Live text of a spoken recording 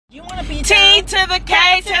You want to be T to the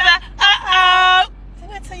K to the uh-oh.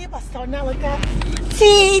 Didn't I tell you about starting out like that?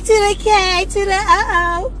 T to the K to the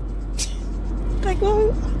uh-oh. Like,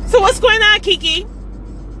 well, So what's going on, Kiki?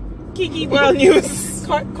 Kiki World News.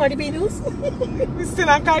 Cardi B news? We still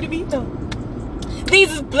on Cardi B? No.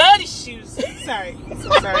 These is bloody shoes. Sorry. So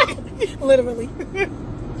sorry. Literally.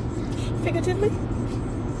 Figuratively?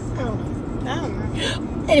 I don't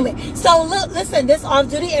know. Anyway, so listen, this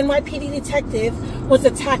off-duty NYPD detective was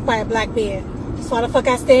attacked by a black bear. So why the fuck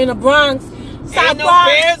I stay in the Bronx? Ain't no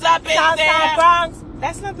bears up in South there. Bronx.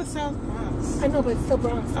 That's not the South Bronx. I know, but it's still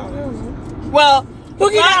Bronx. I don't know. Well,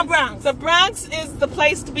 Boogie Down Bronx. The Bronx is the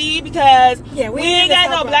place to be because we ain't got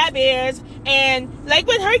no black bears. And like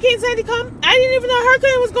when Hurricane Sandy come, I didn't even know a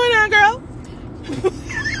hurricane was going on, girl.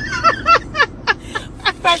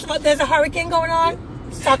 First of all, there's a hurricane going on.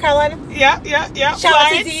 South Carolina. Yeah. Shout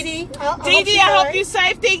out to Dee Dee. Dee, I hope you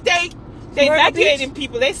safe. They evacuating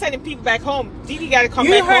people. They sending people back home. Dee Dee got to come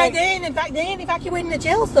back home. You heard they ain't evacuating the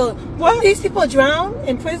jail. So what? These people drown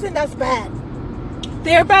in prison. That's bad.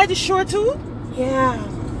 They're by the shore too. Yeah.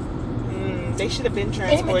 They should have been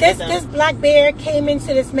transported. Anyway, this black bear came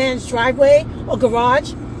into this man's driveway or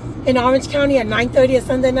garage in Orange County at 9:30 a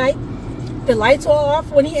Sunday night. The lights were off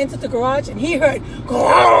when he entered the garage, and he heard.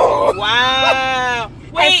 Wow.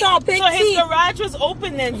 Wait, so his garage was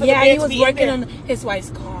open then? For yeah, the he was working on his wife's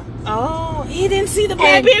car. Oh, he didn't see the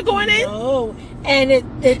black bear going in? No, and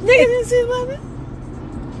nigga didn't see the black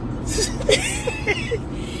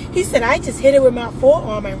bear? He said, I just hit it with my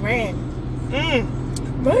forearm and ran.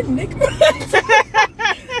 Run, nigga.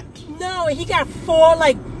 No, he got 4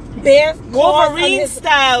 like bear Wolverine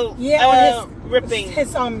style. Yeah, ripping his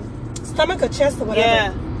stomach or chest or whatever.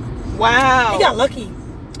 Yeah. Wow. He got lucky.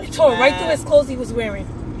 It tore right through his clothes he was wearing.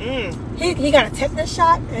 He got a tetanus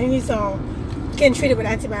shot and he's getting treated with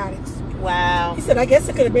antibiotics. Wow. He said, I guess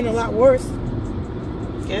it could have been a lot worse.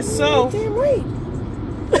 Guess so. Damn right.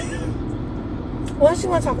 What else you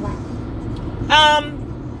want to talk about?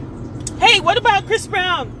 Hey, what about Chris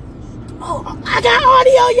Brown? Oh, I got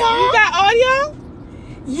audio, y'all. You got audio?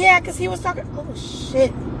 Yeah, because he was talking. Oh,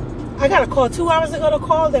 shit. I got a call 2 hours ago to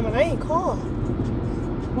call them, and I ain't called.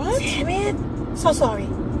 What? Damn it. So sorry.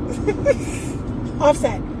 Off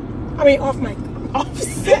mic.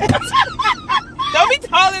 Offset. Don't be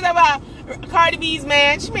talking about Cardi B's,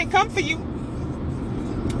 man. She may come for you.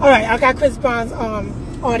 All right, I got Chris Brown's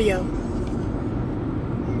audio.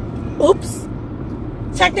 Oops.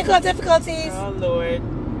 Technical difficulties. Oh, Lord.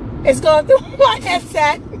 It's going through my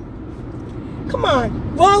headset. Come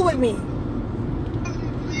on, roll with me.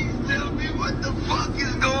 Please tell me what the fuck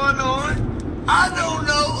is going on. I don't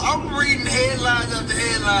know. I'm reading headlines after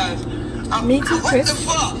headlines. Me too, Chris.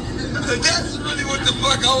 What the fuck? That's really what the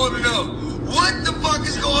fuck I want to know. What the fuck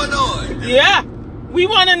is going on? Yeah. We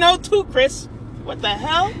want to know too, Chris. What the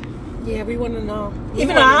hell? Yeah, we want to know.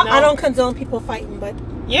 Even though I don't condone people fighting, but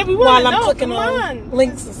yeah, we want to know. While I'm clicking on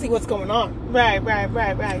links to see what's going on. Right.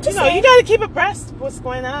 You know, you got to keep abreast of what's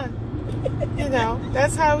going on. You know,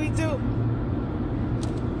 that's how we do.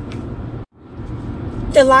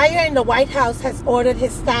 The liar in the White House has ordered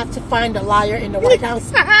his staff to find a liar in the White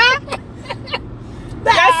House.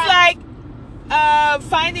 That's like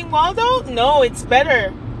Finding Waldo? No, it's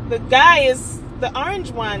better. The guy is the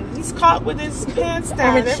orange one. He's caught with his pants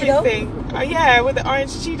down and everything. Yeah, with the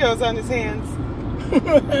orange Cheetos on his hands.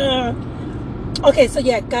 Okay, so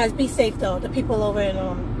yeah, guys, be safe though. The people over in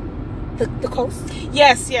the coast.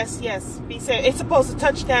 Yes. Be safe. It's supposed to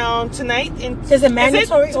touch down tonight. There's a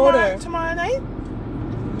mandatory order. Tomorrow night?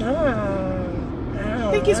 No.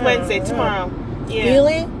 I think it's Wednesday, tomorrow. Yeah.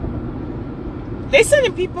 Really? They're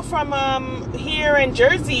sending people from here in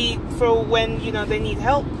Jersey for when, you know, they need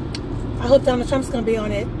help. I hope Donald Trump's going to be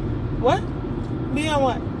on it. What? Be on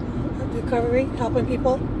what? Recovery, helping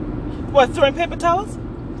people. What, throwing paper towels?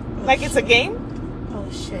 Like it's a game? Oh,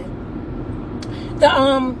 shit.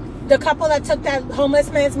 The couple that took that homeless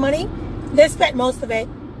man's money, they spent most of it.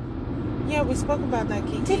 Yeah, we spoke about that,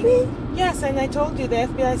 Kiki. Did we? Yes, and I told you the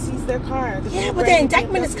FBI seized their car. Yeah, but the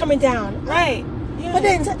indictment is coming down. Right. Yeah. But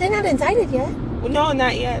they're not indicted yet. Well, no,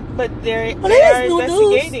 not yet. But they are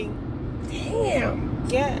investigating. Damn.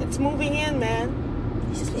 Yeah, it's moving in, man.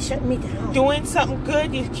 You just be shutting me down. Doing something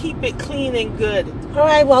good, you keep it clean and good. All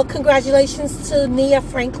right, well, congratulations to Nia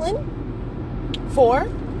Franklin. For?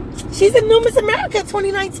 She's in New Miss America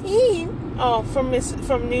 2019. Oh, from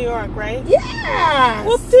New York, right? Yeah.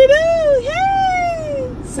 Whoop-de-doo!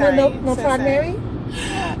 Yay! Sorry. No Proud Mary?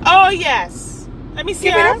 Oh, yes. Let me see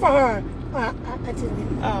Give her. it up for her. I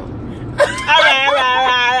didn't. Oh. All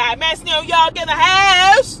right. Miss New York in the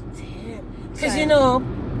house. Damn. Because, you know,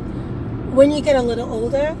 when you get a little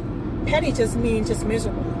older, petty just means just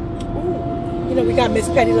miserable. Ooh. You know, we got Miss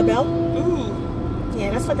Petty LaBelle. Ooh.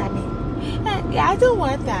 Yeah, that's what that means. Yeah, I don't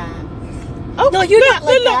want that. Oh, no, you're not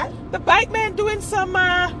like that. The bike man doing some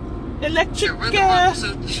electric.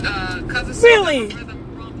 Really?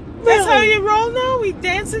 That's how you roll now? We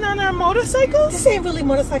dancing on our motorcycles? This ain't really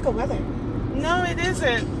motorcycle weather. No, it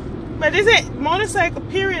isn't. But isn't motorcycle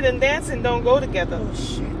period and dancing don't go together? Oh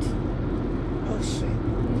shit. Oh shit.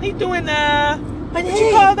 He doing what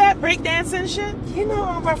you call that? Break dancing shit? You know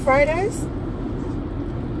on Rough Riders?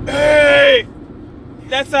 Hey!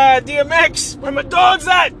 That's DMX. Where my dog's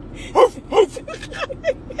at?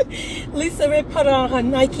 Lisa Ray put on her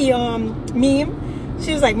Nike meme.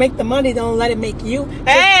 She was like, make the money, don't let it make you.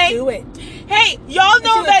 Just do it. Hey, y'all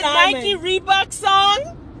know that Nike Reebok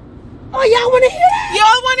song? Oh, y'all want to hear that?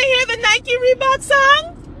 Y'all want to hear the Nike Reebok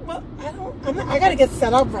song? Well, I got to get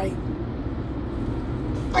set up right.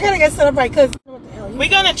 Because what the hell we're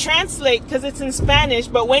going to translate because it's in Spanish,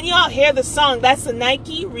 but when y'all hear the song, that's the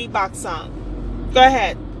Nike Reebok song. Go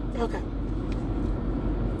ahead. Okay.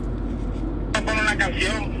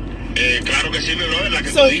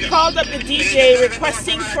 So he called up the DJ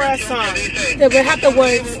requesting for a song. They would have the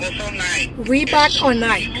words Reebok or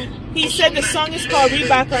Nike. He said the song is called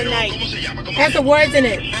Reebok or Nike. Has the words in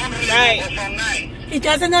it. Right. He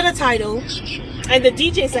doesn't know the title. And the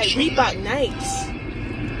DJ's like, Reebok Nikes.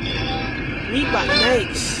 Reebok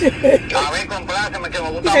Nikes.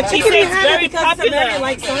 He said, he said it's very popular.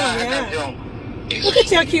 Like song, yeah. Look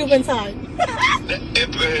at your Cuban side.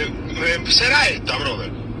 Será esta, brother.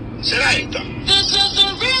 Será esta.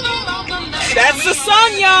 That's the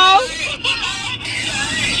song, y'all.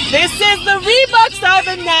 This is the Reeboks of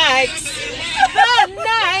the Nikes. The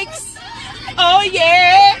Nikes. Oh,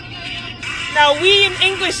 yeah. Now, we in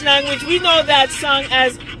English language, we know that song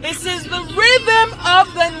as, this is the rhythm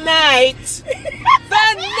of the night.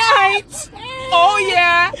 The night. Oh,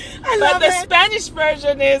 yeah. But the Spanish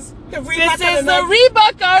version is, this is the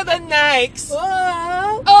Reebok or the Nikes.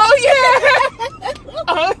 Whoa. Oh, yeah.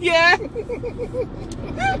 Oh, yeah.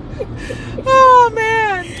 Oh,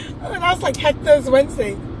 man. And I was like, Hector's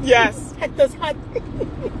Wednesday. Yes. Hector's hot.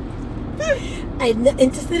 I'm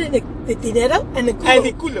interested in the dinero and the culo. And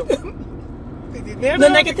the culo. The dinero. No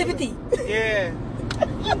negativity. Yeah.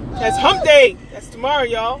 That's hump day. That's tomorrow,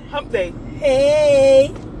 y'all. Hump day.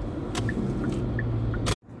 Hey.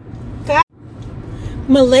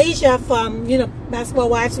 Malaysia from, Basketball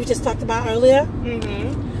Wives we just talked about earlier.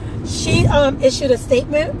 Mm-hmm. She issued a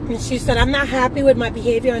statement and she said, I'm not happy with my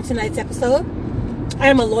behavior on tonight's episode. I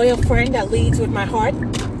am a loyal friend that leads with my heart.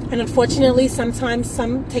 And unfortunately, sometimes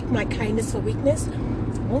some take my kindness for weakness.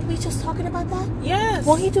 Weren't we just talking about that? Yes.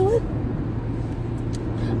 Won't he do it?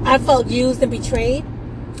 I felt used and betrayed,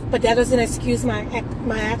 but that doesn't excuse my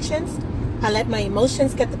actions. I let my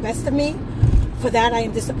emotions get the best of me. For that, I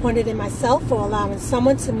am disappointed in myself for allowing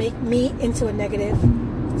someone to make me into a negative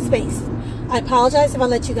space. I apologize if I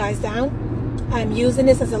let you guys down. I'm using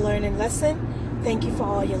this as a learning lesson. Thank you for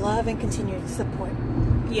all your love and continued support.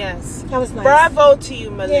 Yes. That was nice. Bravo to you,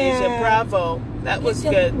 Malaysia. Yeah. Bravo. That was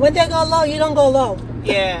good. When they go low, you don't go low.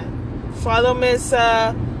 Yeah. Follow Miss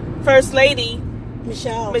First Lady.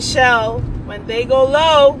 Michelle. When they go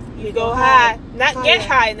low, you go high. Not higher. Get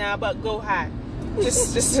high now, but go high.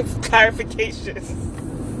 Just some clarification.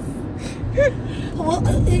 Well,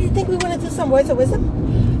 you think we want to do some words of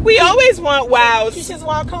wisdom? We always want wows. Keisha's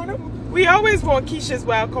Wild Corner? We always want Keisha's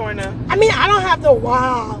Wild Corner. I mean, I don't have the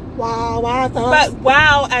wow thoughts. But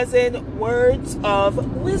wow as in words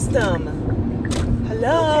of wisdom.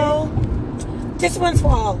 Hello. Okay. This one's for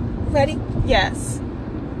all. Ready? Yes.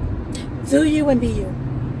 Do you and be you.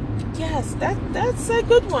 Yes, that's a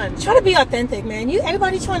good one. Try to be authentic, man.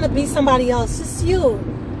 Everybody trying to be somebody else. Just you.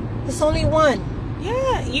 It's only one.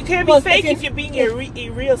 Yeah, you can't be fake if you're being your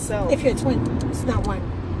real self. If you're a twin, it's not one.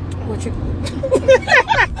 Or triple.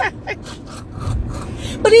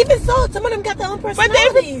 But even so, some of them got their own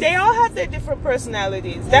personalities. But they all have their different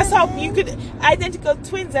personalities. That's how you could... Identical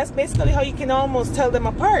twins, that's basically how you can almost tell them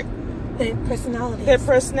apart. Their personalities. Their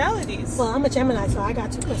personalities. Well, I'm a Gemini, so I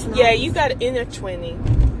got two personalities. Yeah, you got inner twinning.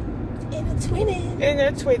 Inner twinning.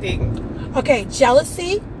 Inner twinning. Okay,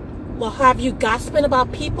 jealousy will have you gossiping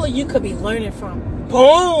about people you could be learning from.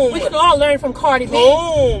 Boom. We can all learn from Cardi B.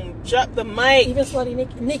 Boom. Drop the mic. Even slutty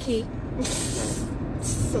Nikki.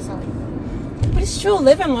 So sorry. But it's true.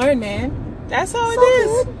 Live and learn, man. That's how it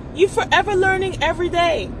is. Good. You forever learning every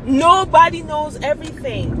day. Nobody knows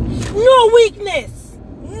everything. No weakness.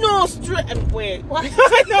 No stress. Wait. What?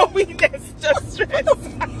 No weakness. Just stress.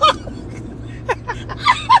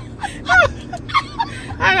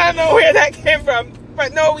 I don't know where that came from.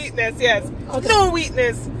 But no weakness, yes. Okay. No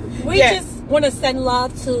weakness. We just want to send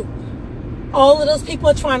love to all of those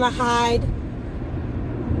people trying to hide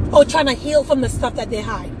or trying to heal from the stuff that they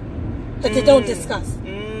hide, that they don't discuss.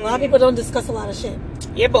 A lot of people don't discuss a lot of shit.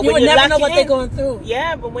 Yeah, but you when would you never know lock what it they're in, going through.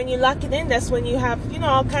 Yeah, but when you lock it in, that's when you have,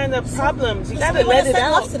 all kind of problems. You gotta So let it send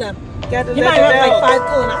out. love to them. Gotta You let might it have out. like 5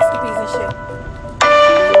 colonoscopies and shit.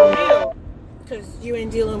 For real. Because you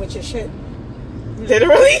ain't dealing with your shit.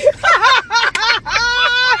 Literally.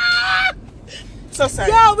 So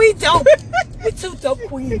sorry. Yo, we dope. We 2 dope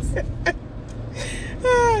queens.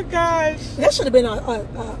 Oh gosh. That should have been a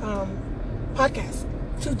podcast.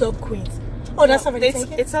 2 dope queens. Oh, that's already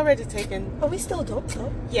taken? It's already taken. But we still dope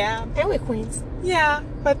though. Yeah. And we're queens. Yeah,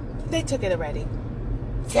 but they took it already.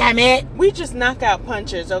 Damn it. We just knockout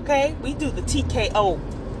punchers, okay? We do the TKO.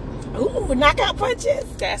 Ooh, knockout punches.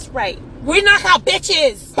 That's right. We knock out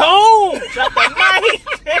bitches. Boom! Drop the mic.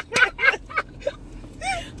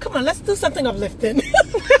 Come on, let's do something uplifting.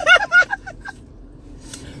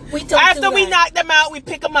 We don't After do we that. knock them out, we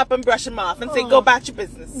pick them up and brush them off and say, go about your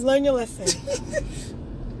business. Learn your lesson.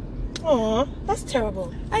 Aw, that's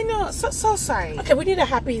terrible. I know. So sorry. Okay, we need a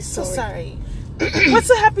happy story. So sorry. What's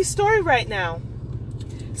a happy story right now?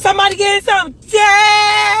 Somebody getting some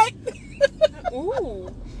dick. Ooh.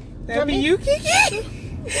 That be me? you, Kiki?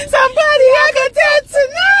 Somebody I could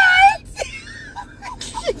tonight.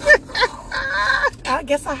 I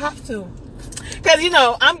guess I have to. Because,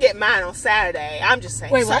 I'm getting mine on Saturday. I'm just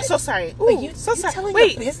saying. Wait, what? So sorry. Ooh, Wait, you sorry. telling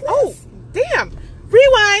Wait. your business? Oh, damn.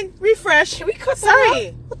 Rewind. Refresh. Can we cut that Sorry.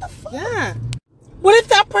 out? What the fuck? Yeah. What if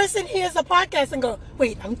that person hears a podcast and go,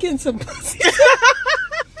 wait, I'm getting some pussy.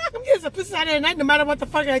 I'm getting some pussy Saturday night no matter what the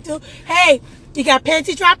fuck I do. Hey, you got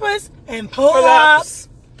panty droppers and pull-ups.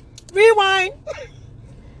 Rewind.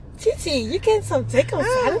 TT, you getting some dick on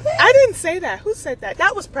Saturday? I didn't say that. Who said that?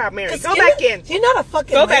 That was Proud Mary. Go back in. You're not a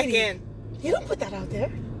fucking Go lady. back in. You don't put that out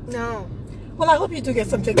there. No. Well, I hope you do get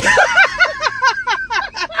some dick.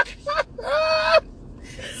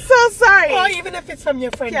 So sorry. Or even if it's from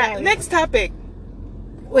your friend. Yeah, Barry. next topic.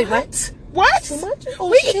 Wait, what? What? Too much? Oh,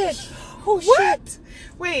 Wait. shit. Oh, What? shit.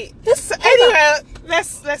 Wait. This- Anyway,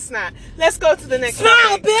 let's not. Let's go to the next Smile,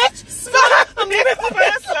 topic. bitch. Smile. I'm leaving for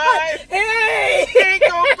the Smile. Hey. Can't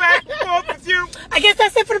go back and forth with you. I guess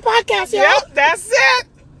that's it for the podcast, y'all. Yep, that's it.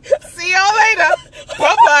 See y'all later.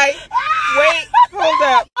 Bye-bye. Wait, hold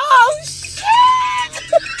up. Oh, shit.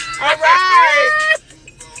 All right.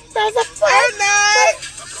 That was a Good night.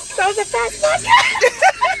 That was a fast podcast.